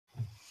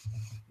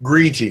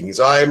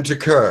Greetings, I am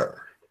Tekkrr.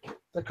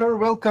 Tekkrr,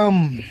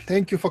 welcome.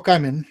 Thank you for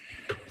coming.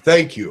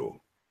 Thank you.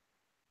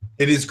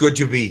 It is good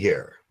to be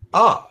here.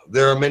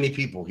 There are many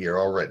people here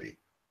already.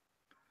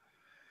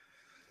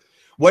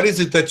 What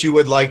is it that you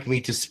would like me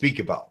to speak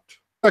about?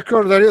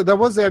 Tekkrr, there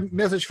was a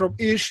message from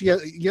Ish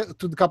a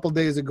couple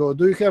days ago.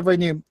 Do you have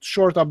any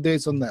short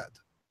updates on that?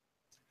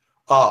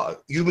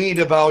 You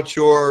mean about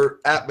your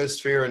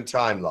atmosphere and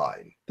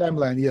timeline?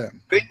 Timeline, yeah.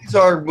 Things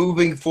are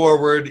moving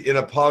forward in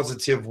a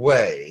positive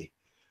way.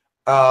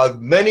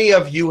 Many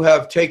of you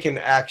have taken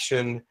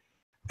action,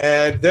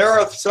 and there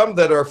are some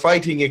that are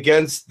fighting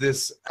against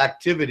this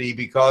activity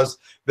because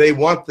they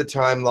want the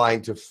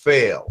timeline to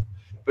fail.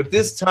 But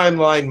this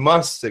timeline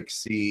must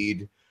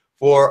succeed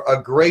for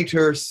a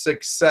greater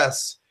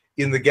success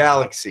in the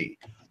galaxy.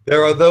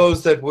 There are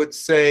those that would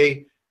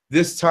say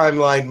this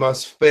timeline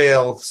must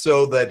fail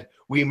so that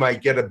we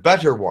might get a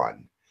better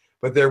one,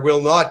 but there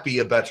will not be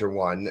a better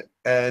one.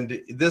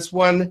 And this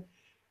one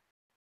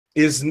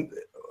is,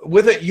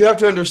 with it, you have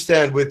to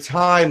understand, with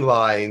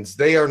timelines,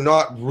 they are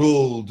not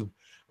ruled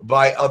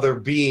by other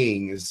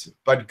beings,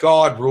 but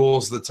God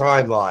rules the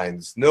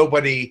timelines.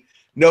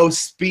 No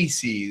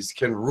species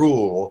can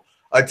rule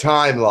a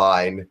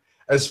timeline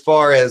as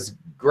far as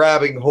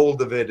grabbing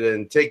hold of it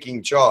and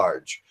taking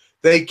charge.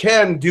 They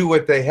can do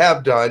what they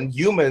have done.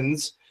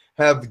 Humans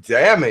have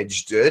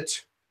damaged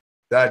it.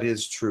 That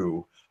is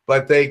true.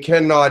 But they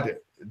cannot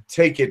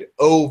take it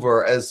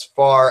over as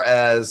far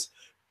as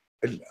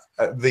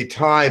the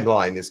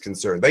timeline is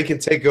concerned. They can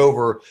take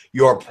over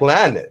your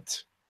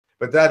planet,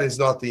 but that is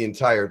not the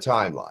entire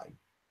timeline.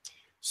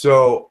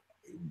 So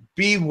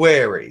be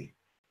wary.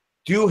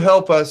 Do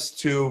help us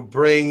to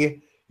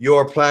bring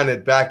your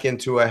planet back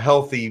into a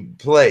healthy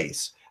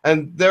place.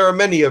 And there are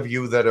many of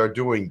you that are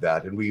doing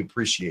that, and we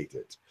appreciate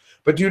it.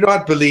 But do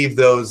not believe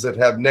those that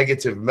have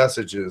negative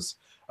messages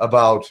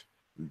about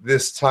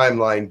this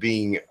timeline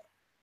being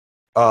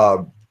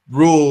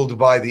ruled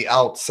by the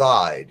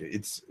outside.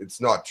 It's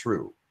not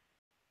true.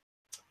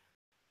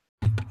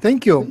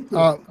 Thank you.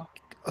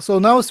 So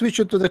now switch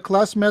it to the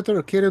class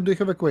matter. Karen, do you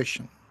have a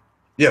question?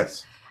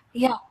 Yes.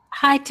 Yeah.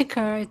 Hi,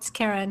 Tekkrr. It's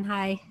Karen.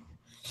 Hi.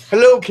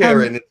 Hello,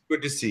 Karen. It's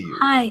good to see you.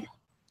 Hi.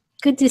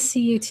 Good to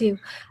see you too.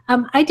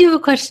 I do have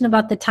a question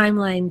about the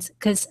timelines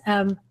because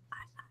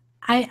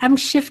I'm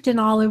shifting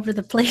all over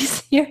the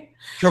place here.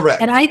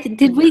 Correct. And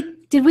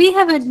did we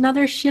have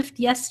another shift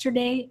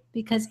yesterday?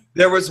 Because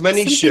there was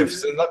many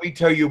shifts, and let me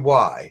tell you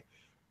why.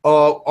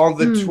 On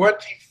the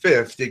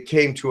 25th, it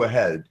came to a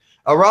head.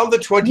 Around the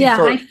 21st, yeah,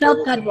 I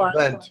felt that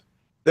one.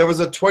 There was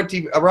around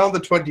the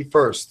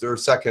 21st or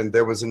 2nd,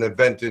 there was an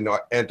event in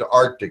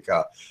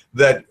Antarctica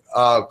that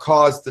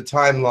caused the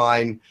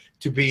timeline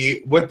to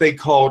be what they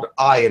called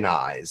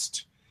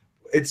ionized.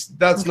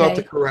 That's not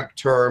the correct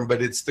term,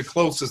 but it's the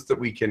closest that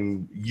we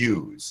can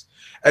use.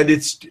 And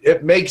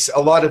it makes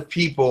a lot of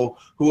people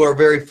who are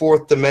very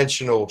fourth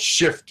dimensional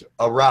shift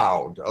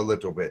around a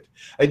little bit.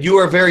 And you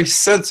are very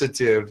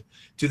sensitive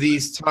to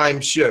these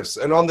time shifts.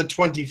 And on the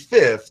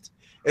 25th,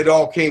 it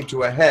all came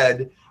to a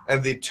head,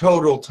 and the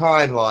total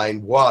timeline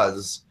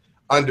was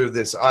under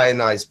this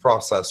ionized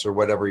process, or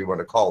whatever you want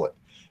to call it.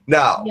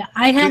 Now, yeah,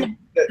 I had.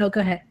 Oh, go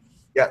ahead.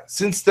 Yeah,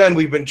 since then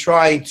we've been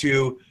trying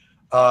to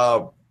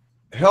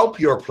help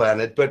your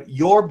planet, but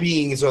your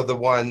beings are the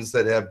ones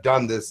that have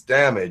done this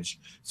damage,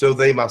 so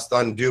they must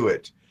undo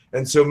it.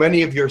 And so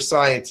many of your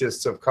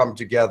scientists have come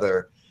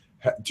together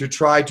to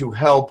try to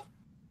help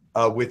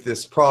with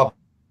this problem.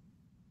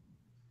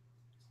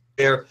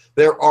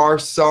 There are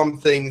some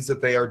things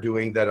that they are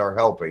doing that are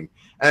helping.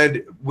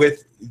 And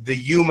with the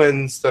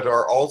humans that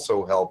are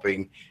also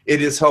helping,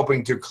 it is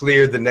helping to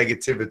clear the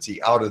negativity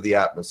out of the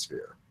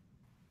atmosphere.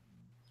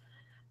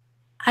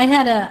 I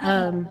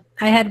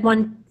had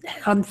one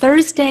on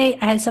Thursday.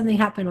 I had something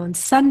happen on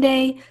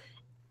Sunday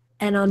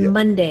and on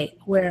Monday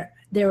where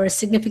there were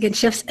significant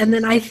shifts. And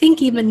then I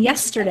think even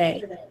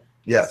yesterday.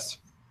 Yes.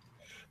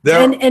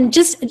 And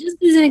just as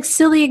a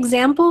silly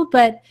example,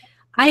 but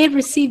I had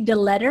received a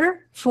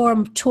letter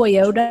from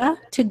Toyota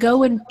to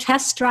go and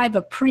test drive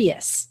a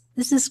Prius.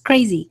 This is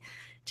crazy.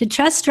 To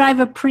test drive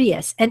a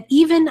Prius. And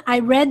even I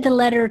read the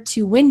letter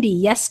to Wendy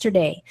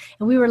yesterday,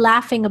 and we were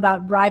laughing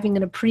about driving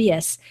in a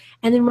Prius.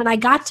 And then when I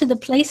got to the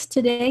place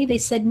today, they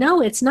said,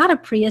 no, it's not a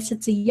Prius,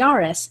 it's a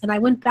Yaris. And I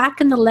went back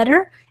in the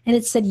letter, and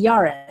it said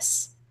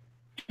Yaris.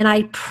 And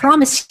I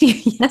promised you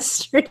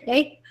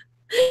yesterday,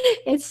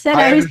 it said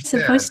I was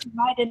supposed to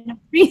ride in a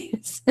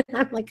Prius. And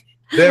I'm like,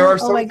 there are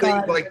some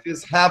things like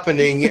this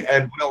happening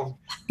and will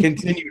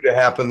continue to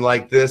happen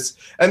like this,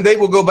 and they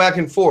will go back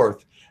and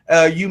forth.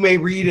 You may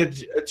read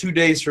it 2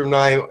 days from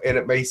now, and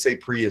it may say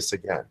Prius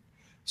again.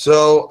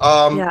 So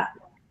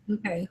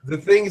the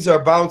things are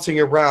bouncing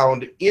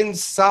around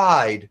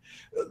inside.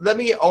 Let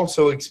me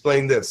also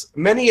explain this.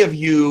 Many of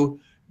you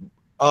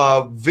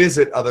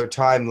visit other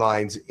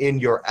timelines in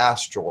your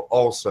astral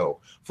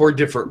also for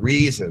different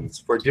reasons,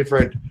 for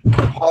different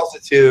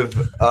positive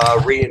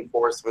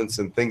reinforcements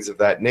and things of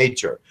that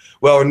nature.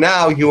 Well,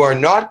 now you are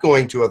not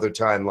going to other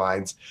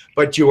timelines,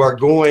 but you are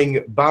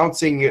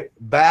bouncing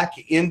back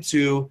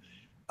into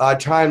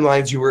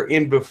timelines you were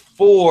in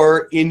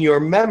before in your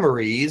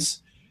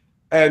memories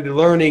and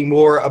learning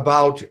more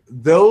about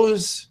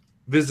those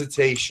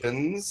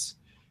visitations,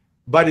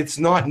 but it's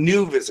not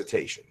new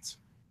visitations.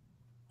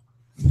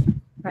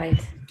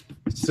 Right.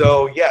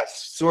 So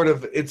yes, sort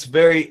of, it's a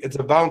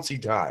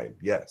bouncy time,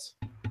 yes.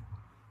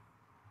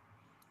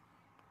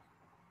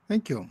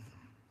 Thank you.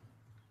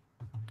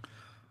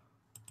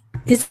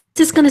 Is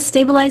this going to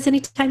stabilize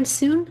anytime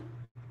soon?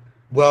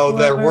 Well,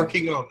 they're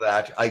working on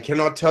that. I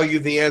cannot tell you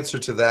the answer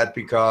to that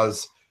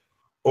because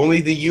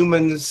only the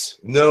humans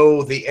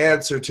know the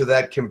answer to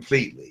that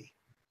completely.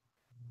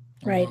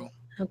 Right.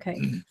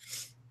 Okay.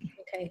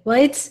 Okay.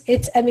 Well,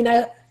 I mean,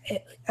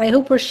 I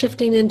hope we're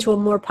shifting into a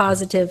more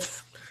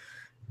positive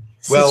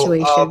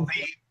situation. Well,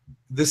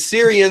 the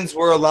Sirians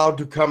were allowed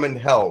to come and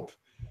help,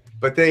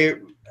 but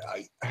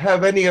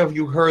have any of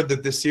you heard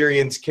that the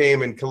Sirians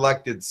came and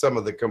collected some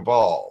of the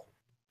cabal?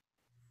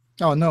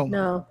 Oh, no.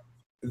 No.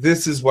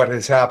 This is what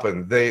has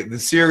happened. The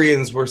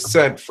Sirians were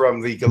sent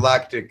from the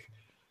Galactic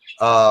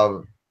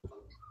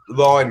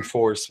law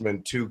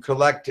enforcement to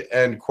collect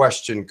and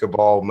question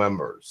cabal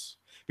members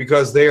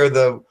because they are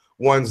the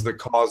ones that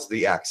caused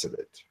the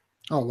accident.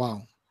 Oh,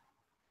 wow.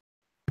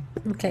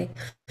 Okay.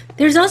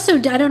 There's also,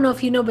 I don't know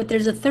if you know, but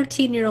there's a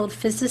 13-year-old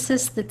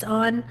physicist that's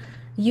on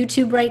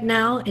YouTube right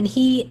now, and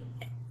he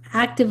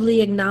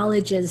actively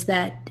acknowledges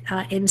that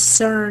in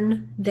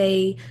CERN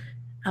they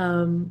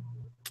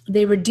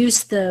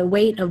reduced the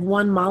weight of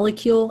one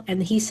molecule,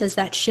 and he says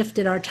that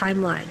shifted our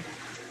timeline.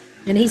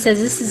 And he says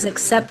this is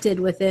accepted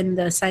within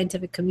the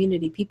scientific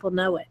community. People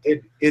know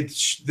it.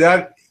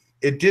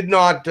 It did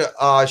not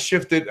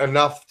shift it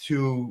enough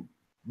to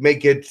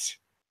make it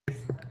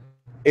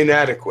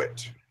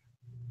inadequate.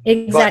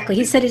 Exactly.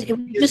 He said it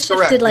just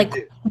shifted like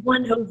correct.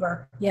 1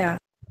 over. Yeah.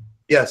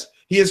 Yes,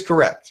 he is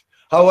correct.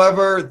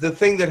 However, the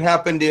thing that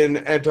happened in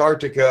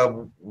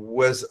Antarctica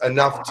was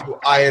enough to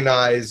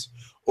ionize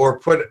or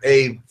put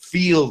a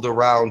field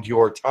around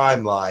your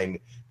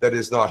timeline that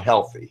is not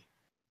healthy.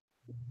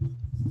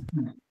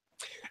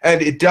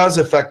 And it does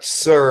affect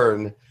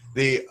CERN,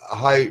 the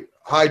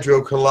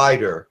Hydro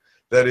Collider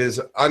that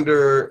is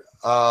under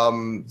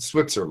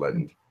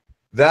Switzerland.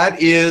 That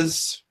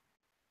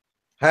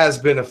has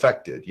been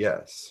affected,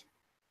 yes.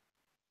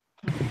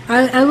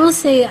 I will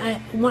say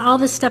all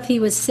the stuff he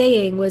was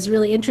saying was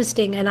really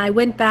interesting, and I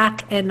went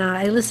back and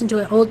I listened to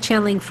an old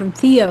channeling from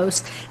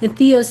Theos, and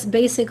Theos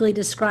basically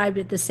described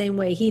it the same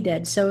way he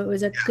did. So it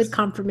was a good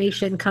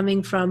confirmation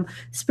coming from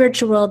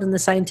spiritual world and the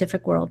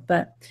scientific world.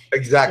 But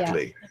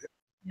exactly,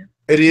 yeah.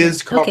 It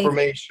is Okay.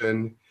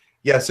 confirmation.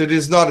 Yes, it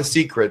is not a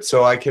secret,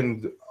 so I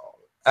can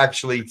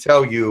actually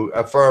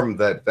affirm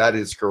that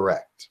is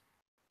correct.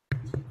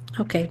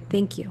 Okay,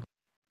 thank you.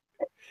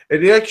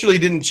 It actually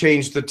didn't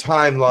change the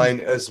timeline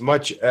as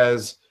much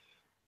as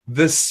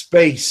the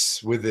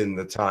space within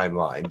the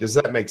timeline. Does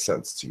that make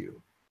sense to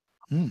you?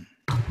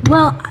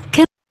 Well,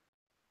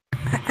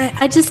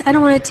 I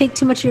don't want to take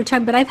too much of your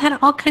time, but I've had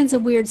all kinds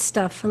of weird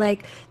stuff.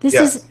 Like this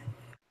Yes.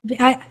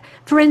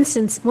 for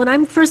instance, when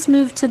I first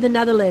moved to the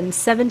Netherlands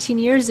 17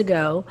 years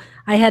ago,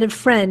 I had a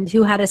friend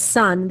who had a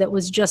son that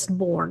was just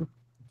born.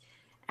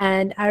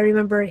 And I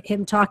remember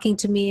him talking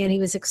to me, and he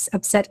was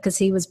upset because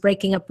he was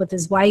breaking up with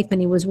his wife,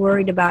 and he was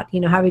worried about,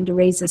 having to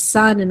raise a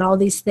son and all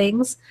these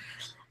things.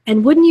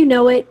 And wouldn't you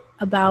know it,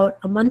 about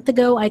a month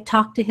ago, I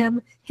talked to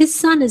him. His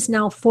son is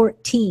now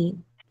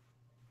 14.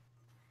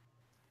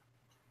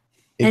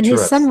 And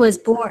his son was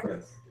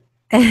born.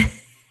 And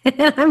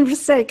I'm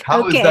just like,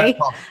 How is that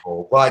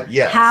possible? But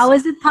yes. How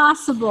is it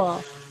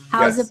possible?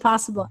 How is Yes. it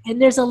possible?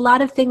 And there's a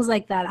lot of things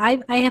like that.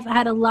 I have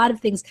had a lot of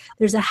things.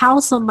 There's a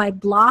house on my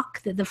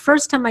block that the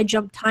first time I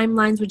jumped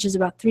timelines, which is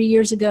about 3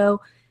 years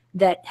ago,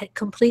 that had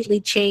completely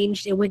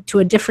changed. It went to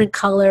a different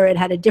color. It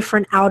had a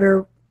different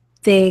outer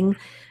thing.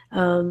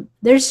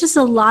 There's just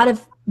a lot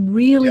of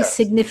really Yes.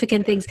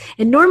 significant things.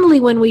 And normally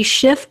when we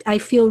shift, I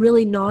feel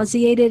really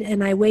nauseated,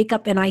 and I wake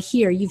up and I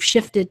hear you've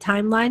shifted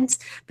timelines.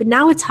 But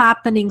now it's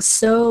happening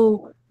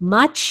so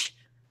much.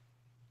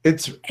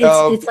 It's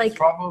like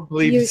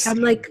probably. I'm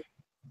like,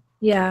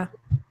 yeah.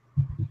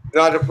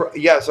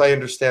 Yes, I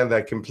understand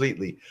that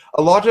completely.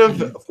 A lot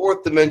of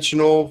fourth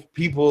dimensional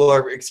people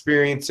are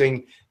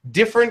experiencing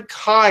different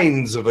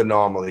kinds of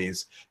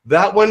anomalies.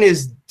 That one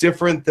is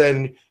different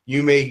than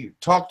you may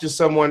talk to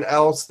someone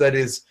else that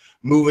is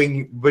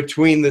moving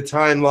between the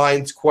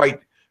timelines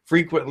quite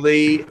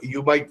frequently.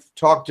 You might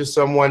talk to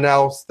someone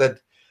else that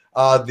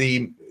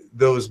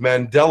those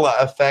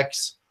Mandela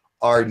effects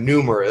are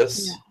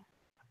numerous.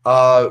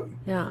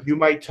 Yeah. You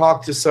might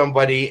talk to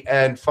somebody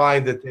and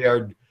find that they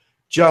are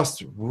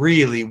just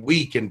really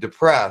weak and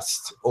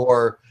depressed,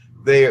 or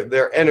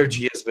their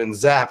energy has been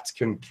zapped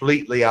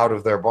completely out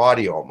of their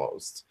body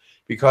almost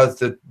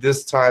because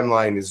this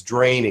timeline is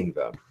draining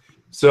them.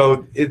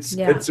 So it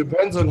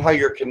depends on how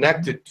you're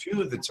connected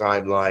to the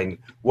timeline,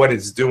 what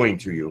it's doing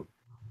to you.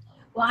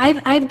 Well,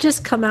 I've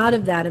just come out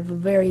of that, of a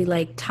very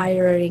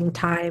tiring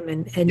time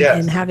and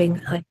Yes.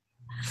 having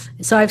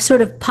so I've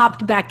sort of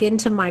popped back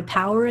into my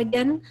power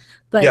again.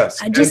 But Yes.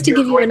 just to And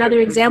give you you're another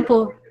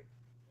example,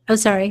 Oh,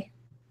 sorry.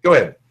 Go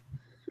ahead.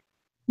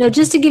 No,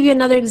 just to give you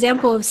another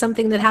example of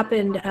something that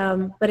happened,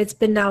 but it's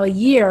been now a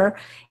year,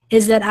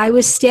 is that I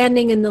was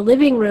standing in the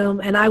living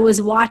room and I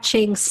was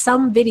watching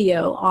some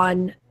video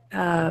on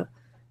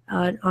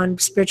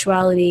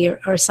spirituality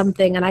or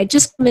something, and I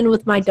just come in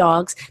with my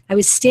dogs. I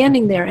was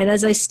standing there, and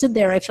as I stood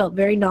there, I felt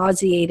very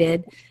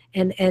nauseated,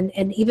 and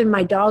even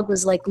my dog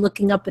was like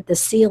looking up at the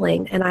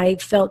ceiling, and I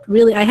felt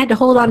really, I had to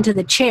hold on to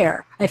the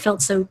chair. I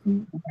felt so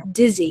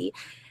dizzy,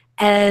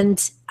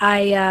 and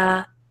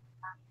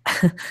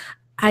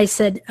I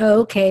said, oh,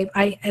 okay.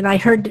 I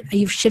heard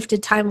you've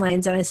shifted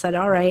timelines, and I said,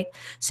 all right.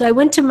 So I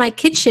went to my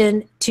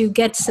kitchen to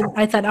get some,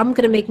 I thought, I'm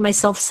going to make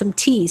myself some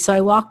tea. So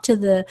I walked to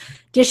the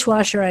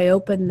dishwasher. I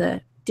opened the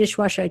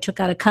dishwasher. I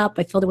took out a cup.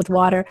 I filled it with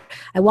water.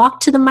 I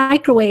walked to the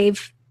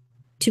microwave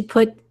to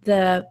put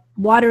the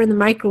water in the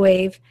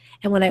microwave.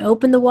 And when I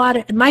opened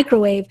the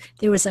microwave,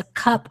 there was a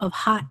cup of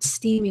hot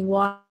steaming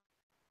water.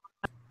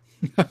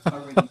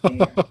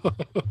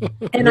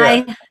 And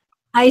Yeah.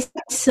 I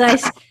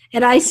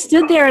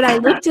stood there and I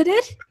looked at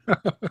it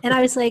and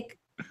I was like,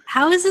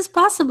 how is this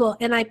possible?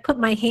 And I put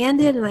my hand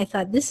in and I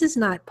thought, this is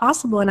not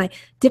possible. And I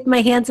dipped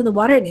my hands in the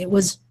water and it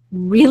was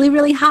really,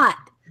 really hot.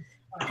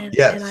 And,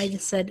 Yes. and I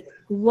just said,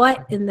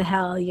 what in the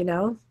hell, you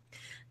know?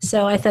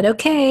 So I thought,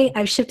 okay,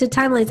 I've shifted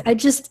timelines.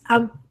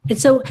 And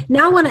so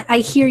now when I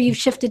hear you've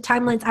shifted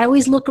timelines, I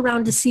always look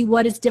around to see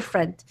what is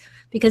different,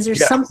 because there's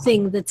Yes.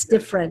 something that's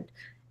different.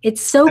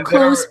 It's so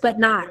close, but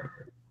not,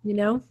 you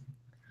know?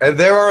 And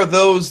there are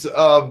those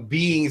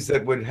beings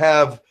that would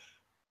have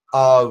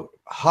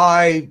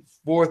high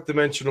fourth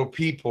dimensional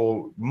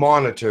people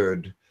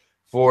monitored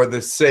for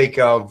the sake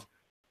of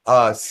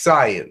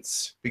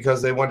science,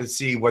 because they want to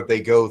see what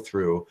they go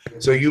through.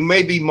 So you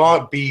may be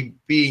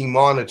being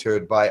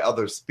monitored by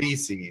other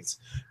species.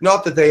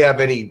 Not that they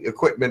have any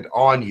equipment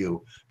on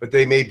you, but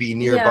they may be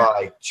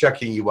nearby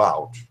checking you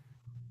out.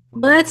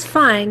 Well, that's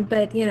fine,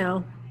 but, you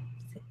know,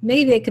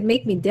 maybe they could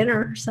make me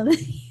dinner or something.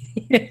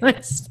 You know,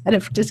 instead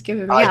of just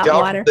giving me hot water.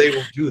 I doubt they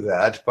will do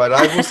that, but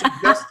I will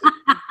suggest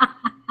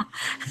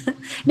it.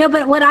 No,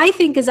 but what I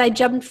think is I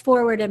jumped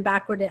forward and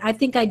backward. I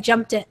think I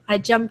jumped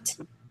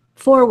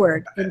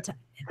forward into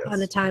on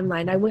the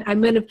timeline. I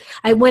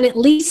went at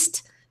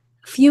least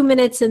a few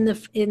minutes in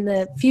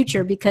the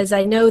future, because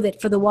I know that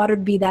for the water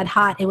to be that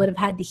hot, it would have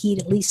had to heat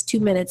at least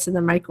 2 minutes in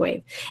the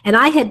microwave. And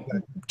I had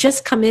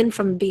just come in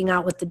from being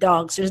out with the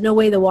dogs. There's no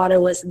way the water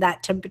was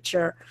that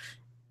temperature.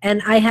 And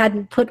I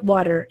hadn't put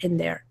water in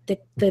there. The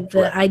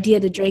idea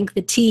to drink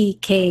the tea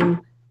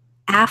came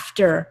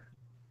after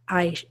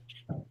I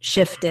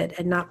shifted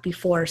and not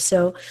before.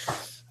 So,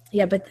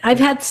 yeah, but I've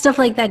had stuff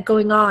like that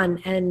going on,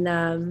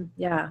 and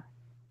yeah,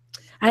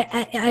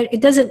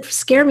 it doesn't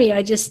scare me.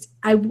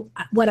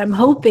 What I'm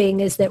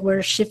hoping is that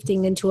we're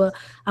shifting into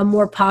a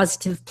more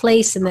positive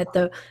place, and that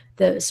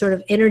the sort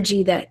of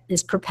energy that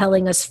is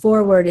propelling us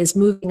forward is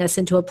moving us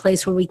into a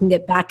place where we can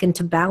get back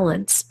into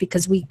balance,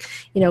 because we,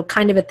 you know,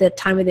 kind of at the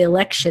time of the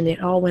election,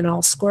 it all went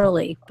all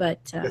squirrely,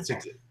 but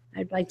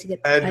I'd like to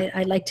get back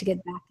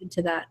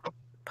into that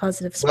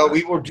positive spot. Well,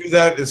 we will do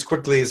that as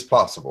quickly as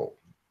possible,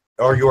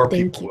 or your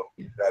people will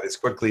do that as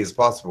quickly as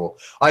possible.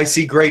 I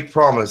see great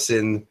promise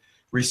in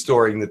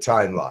restoring the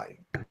timeline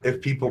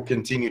if people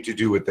continue to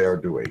do what they're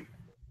doing.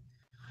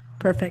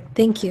 Perfect.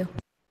 Thank you.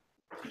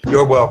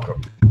 You're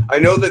welcome. I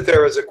know that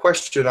there is a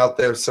question out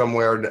there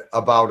somewhere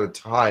about a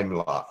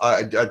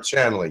timeline, a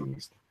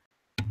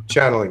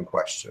channeling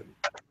question.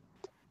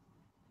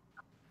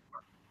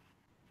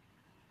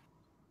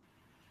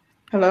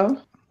 Hello?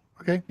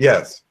 Okay.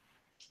 Yes.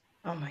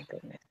 Oh my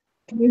goodness.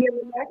 Can you hear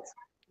me next?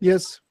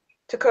 Yes.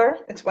 Tekkrr,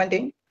 it's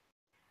Wendy.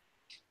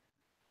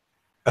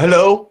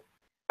 Hello?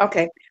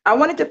 Okay. I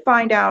wanted to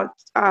find out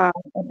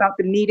about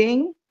the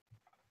meeting.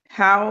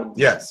 How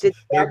Yes, did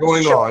they're that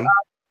going show on. up?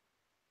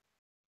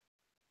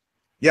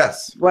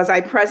 Yes. Was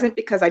I present?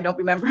 Because I don't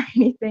remember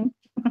anything.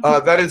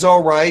 That is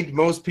all right.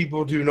 Most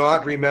people do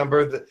not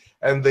remember that,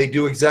 and they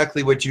do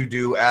exactly what you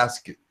do,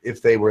 ask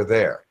if they were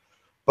there.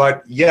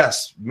 But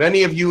yes,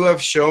 many of you have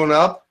shown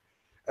up,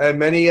 and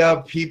many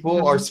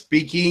people are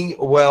speaking,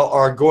 well,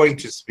 are going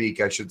to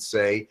speak, I should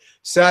say.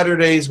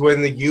 Saturdays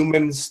when the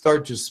humans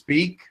start to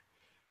speak,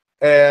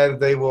 and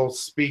they will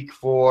speak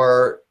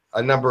for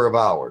a number of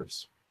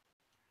hours.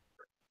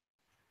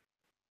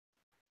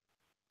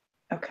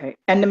 Okay.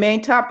 And the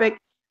main topic,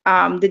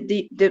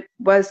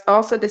 was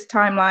also this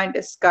timeline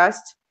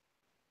discussed?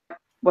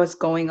 What's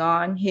going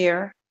on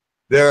here?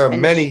 There are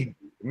many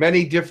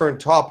different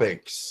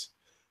topics.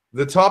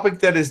 The topic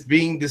that is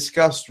being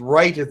discussed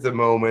right at the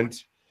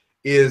moment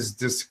is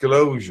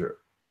disclosure.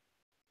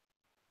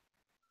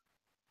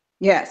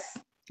 Yes.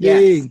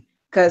 Yay. Yes.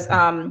 Because a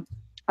lot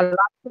of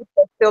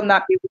people still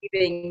not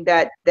believing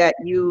that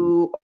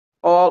you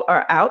all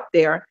are out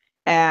there,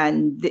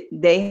 and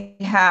they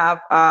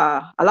have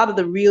a lot of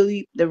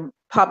the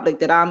public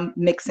that I'm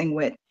mixing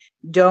with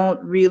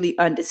don't really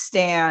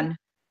understand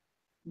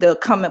the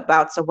come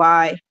abouts of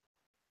why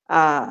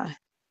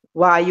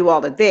you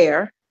all are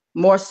there.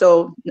 More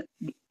so,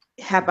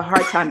 have a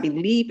hard time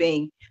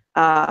believing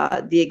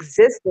the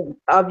existence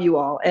of you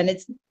all. And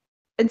it's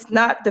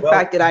not the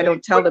fact that I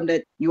don't tell them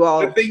that you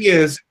all the thing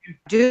is,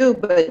 do,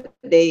 but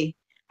they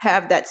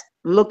have that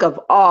look of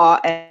awe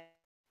and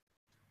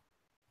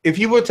if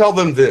you will tell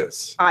them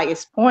this,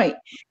 highest point.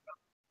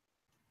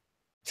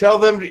 tell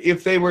them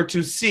if they were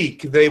to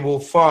seek, they will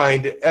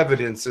find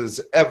evidences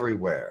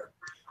everywhere,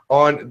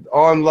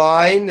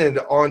 online and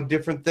on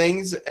different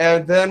things.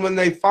 And then when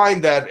they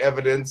find that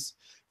evidence,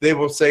 they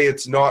will say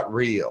it's not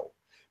real,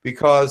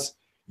 because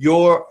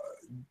the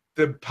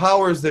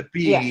powers that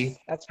be Yes,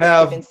 that's what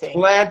have they've been saying.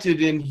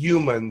 planted in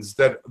humans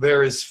that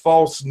there is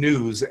false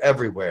news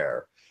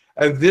everywhere.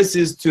 And this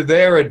is to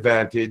their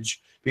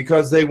advantage,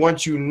 because they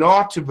want you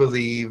not to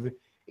believe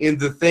in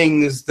the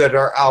things that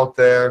are out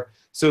there,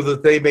 so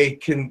that they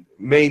can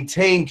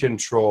maintain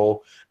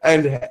control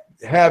and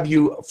have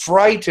you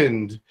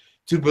frightened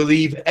to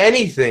believe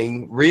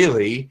anything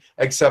really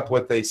except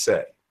what they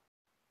say.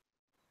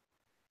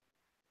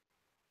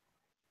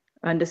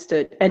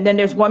 Understood. And then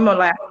there's one more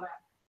last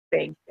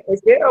thing.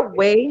 Is there a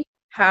way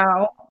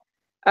how,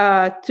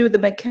 through the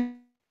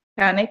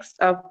mechanics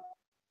of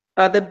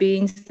other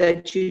beings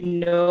that you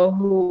know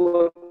who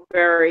are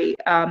very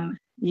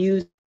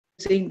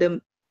using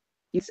them,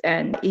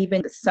 and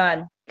even the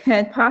sun,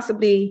 can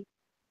possibly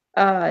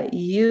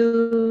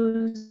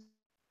use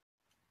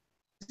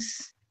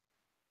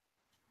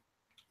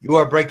You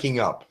are breaking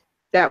up.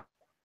 that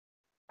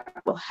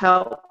will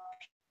help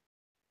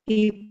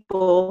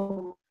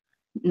people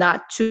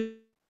not to?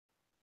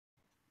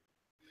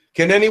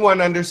 Can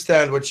anyone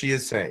understand what she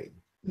is saying?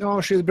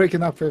 No, she's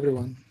breaking up for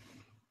everyone.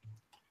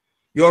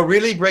 You're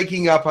really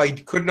breaking up. I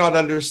could not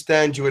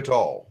understand you at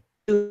all.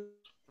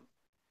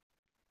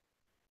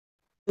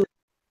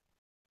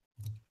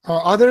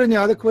 Are there any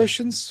other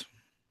questions?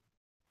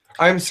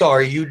 I'm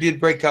sorry, you did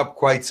break up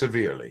quite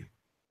severely.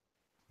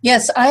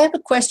 Yes, I have a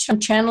question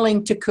on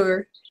channeling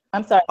Tekkrr.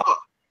 I'm sorry.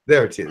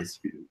 There it is.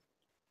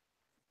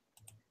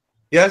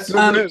 Yes?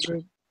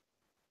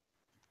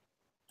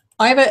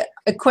 I have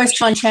a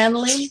question on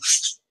channeling.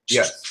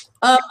 Yes.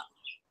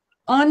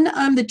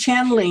 On the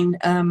channeling,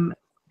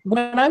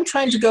 when I'm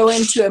trying to go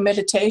into a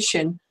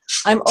meditation,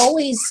 I'm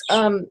always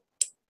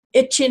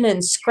itching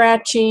and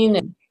scratching.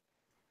 And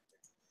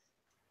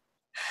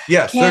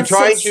Yes, Can't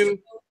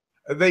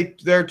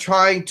they're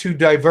trying to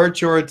divert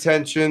your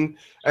attention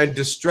and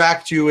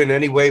distract you in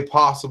any way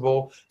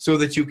possible, so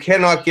that you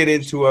cannot get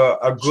into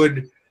a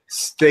good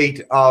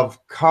state of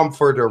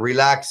comfort or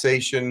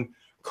relaxation,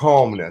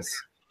 calmness.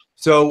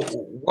 So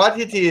what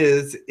it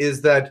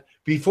is that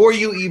before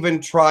you even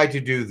try to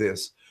do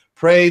this,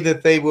 pray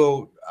that they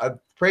will,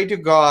 pray to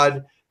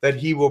God that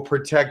he will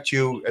protect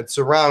you and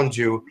surround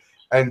you,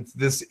 and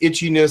this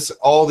itchiness,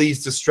 all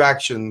these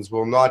distractions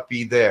will not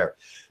be there.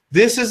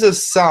 This is a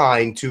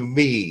sign to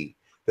me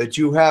that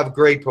you have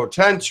great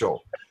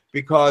potential,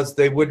 because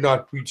they would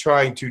not be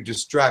trying to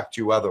distract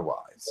you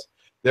otherwise.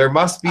 There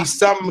must be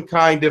some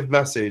kind of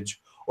message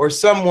or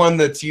someone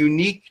that's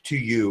unique to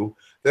you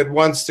that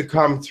wants to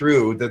come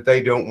through that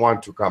they don't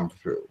want to come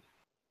through.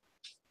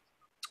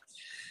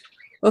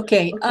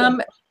 okay,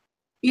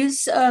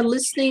 is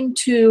listening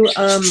to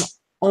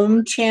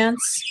Om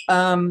chants,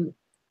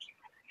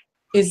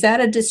 is that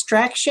a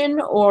distraction,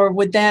 or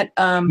would that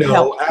No,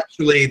 help?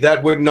 actually,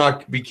 that would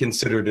not be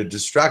considered a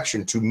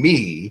distraction to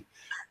me.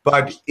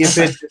 But if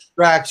it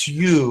distracts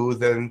you,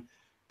 then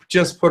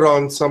just put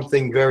on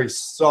something very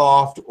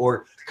soft,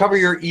 or cover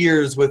your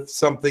ears with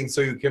something so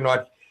you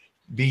cannot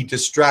be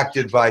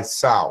distracted by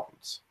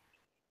sounds.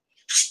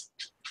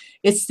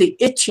 It's the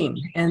itching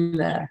and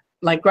the,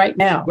 like right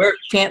now,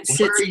 can't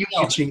sit Where are you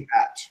still. itching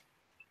at?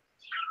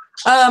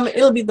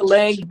 It'll be the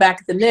leg,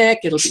 back of the neck.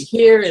 It'll be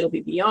here. It'll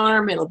be the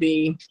arm. It'll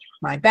be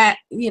my back.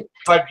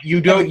 But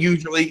you don't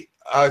usually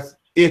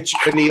itch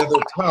any other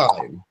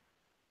time.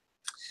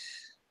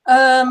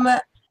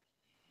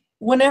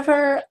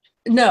 Whenever,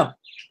 no.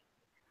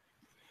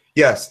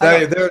 Yes,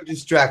 they're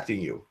distracting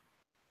you.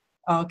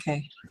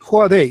 Okay. Who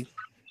are they?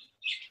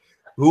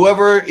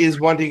 Whoever is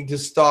wanting to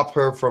stop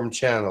her from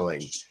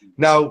channeling.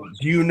 Now,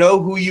 do you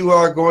know who you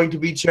are going to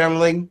be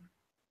channeling?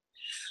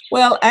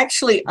 Well,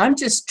 actually, I'm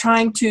just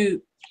at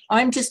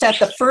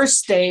the first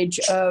stage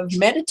of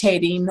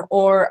meditating,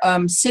 or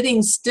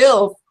sitting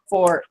still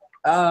for.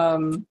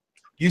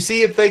 You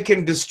see, if they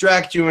can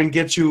distract you and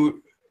get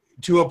you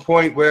to a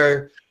point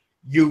where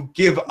you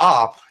give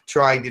up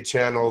trying to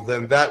channel,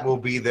 then that will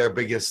be their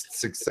biggest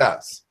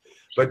success.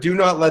 But do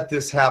not let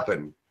this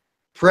happen.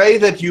 Pray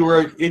that you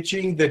are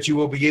itching, that you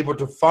will be able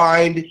to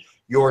find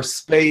your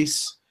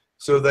space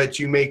so that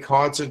you may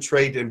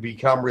concentrate and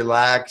become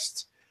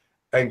relaxed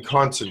and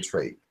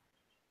concentrate.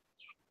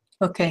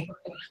 Okay.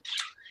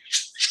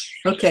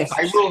 Okay.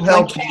 I will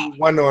help you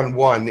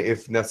one-on-one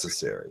if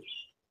necessary.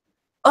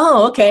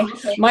 Oh, okay.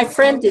 My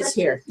friend is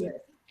here.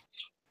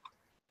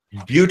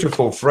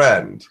 Beautiful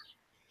friend.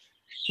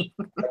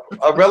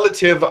 A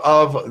relative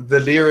of the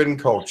Lyran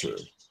culture.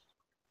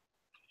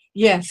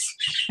 Yes.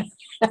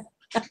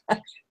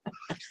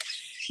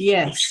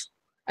 Yes.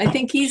 I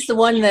think he's the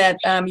one that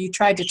you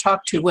tried to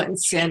talk to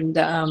once, and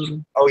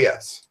Oh,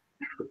 yes.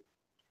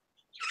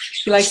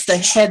 He likes the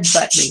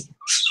headbutt me.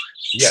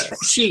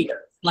 Yes. She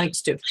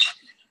likes to.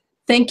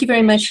 Thank you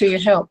very much for your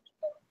help.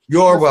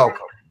 You're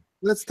welcome.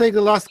 Let's take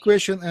the last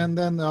question, and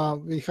then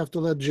we have to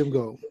let Jim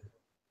go.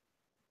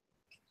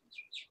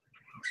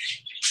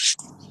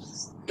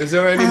 Is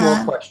there any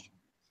more questions?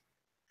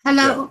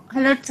 Hello,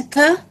 hello,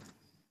 Tekkrr.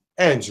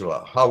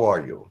 Angela, how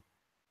are you?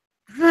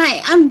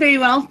 Hi, I'm very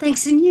well,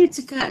 thanks. And you,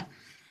 Tekkrr?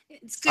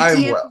 It's good I'm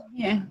to hear well. from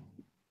you.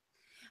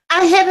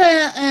 I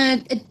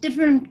have a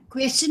different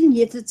question,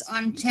 yet it's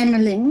on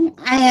channeling.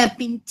 I have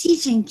been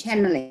teaching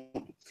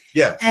channeling.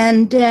 Yes.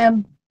 And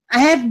I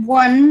had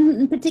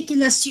one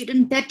particular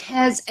student that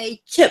has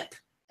a chip,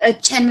 a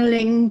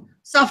channeling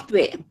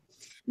software.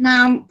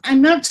 Now,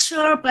 I'm not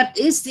sure, but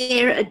is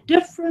there a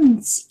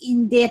difference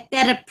in that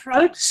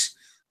approach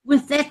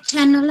with that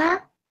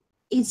channeler?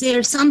 Is there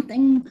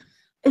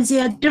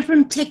a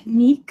different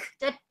technique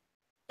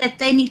that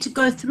they need to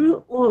go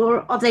through,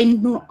 or are they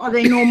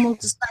normal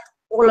just like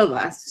all of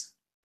us?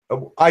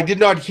 I did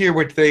not hear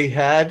what they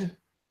had.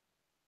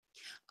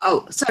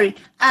 Oh, sorry.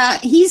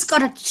 He's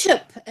got a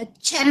chip, a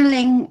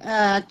channeling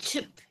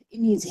chip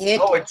in his head.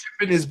 Oh, a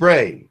chip in his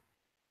brain.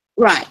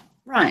 Right.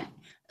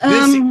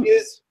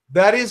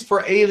 That is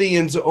for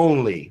aliens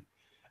only.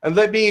 And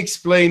let me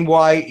explain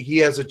why he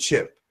has a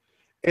chip.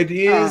 It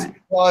is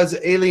because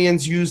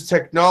aliens use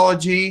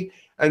technology,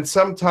 and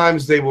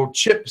sometimes they will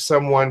chip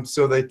someone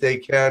so that they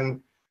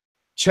can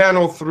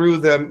channel through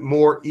them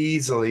more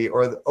easily,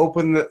 or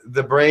open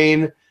the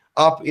brain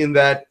up in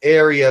that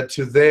area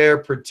to their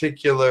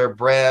particular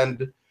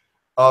brand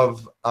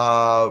of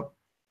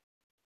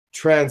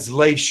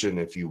translation,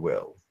 if you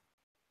will.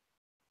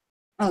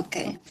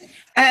 Okay.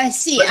 I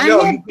see. But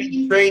no,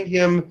 you can train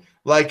him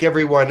like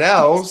everyone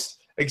else,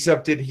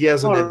 except that he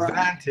has an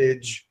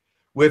advantage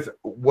with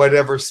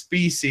whatever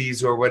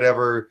species or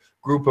whatever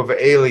group of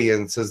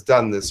aliens has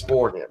done this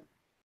for him.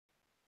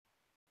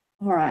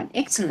 All right.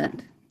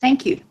 Excellent.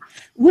 Thank you.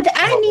 Would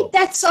I need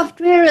that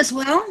software as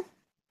well?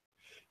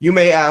 You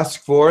may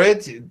ask for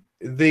it.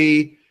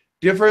 The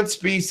different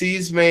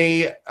species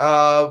may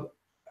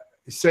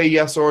say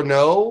yes or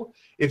no.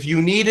 If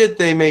you need it,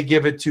 they may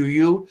give it to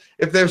you.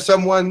 If there's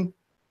someone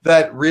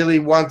that really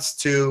wants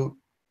to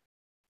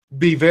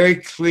be very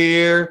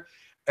clear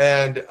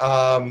and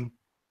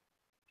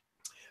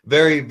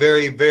very,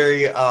 very,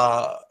 very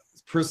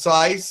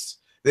precise,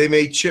 they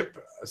may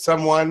chip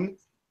someone.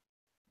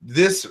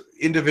 This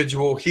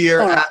individual here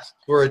asked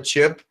for a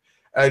chip,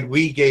 and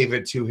we gave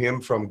it to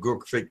him from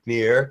Girk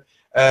Fitneer.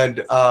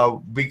 And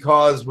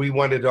because we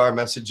wanted our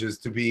messages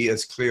to be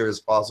as clear as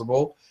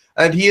possible,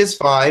 and he is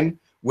fine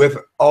with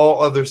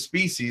all other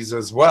species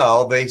as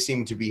well. They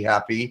seem to be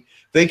happy.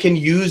 They can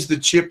use the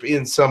chip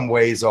in some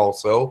ways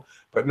also,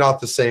 but not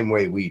the same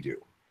way we do.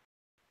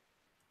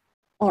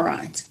 All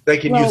right. They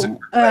can use it.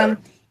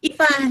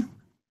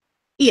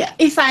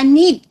 If I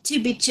need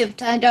to be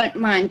chipped, I don't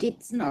mind.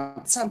 It's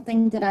not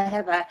something that I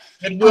have a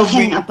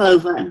hang up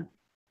over.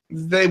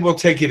 They will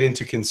take it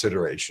into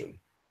consideration.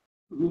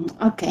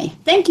 Okay.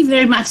 Thank you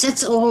very much.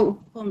 That's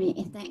all for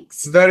me.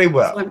 Thanks. Very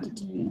well.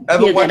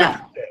 Have a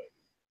wonderful day.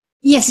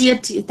 Yes, you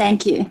too.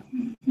 Thank you.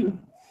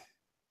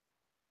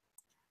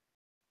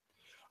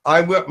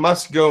 I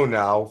must go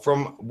now.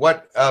 From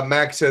what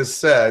Max has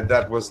said,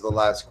 that was the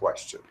last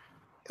question.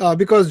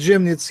 Because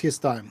Jim needs his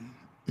time.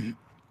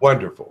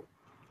 Wonderful.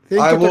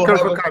 Thank you, Tekkrr,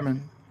 for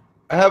coming.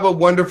 Have a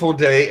wonderful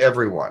day,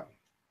 everyone.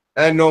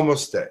 And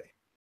namaste.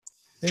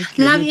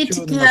 Love you,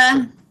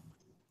 Tekkrr.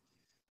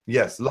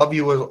 Yes, love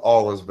you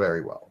all as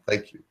very well.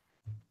 Thank you.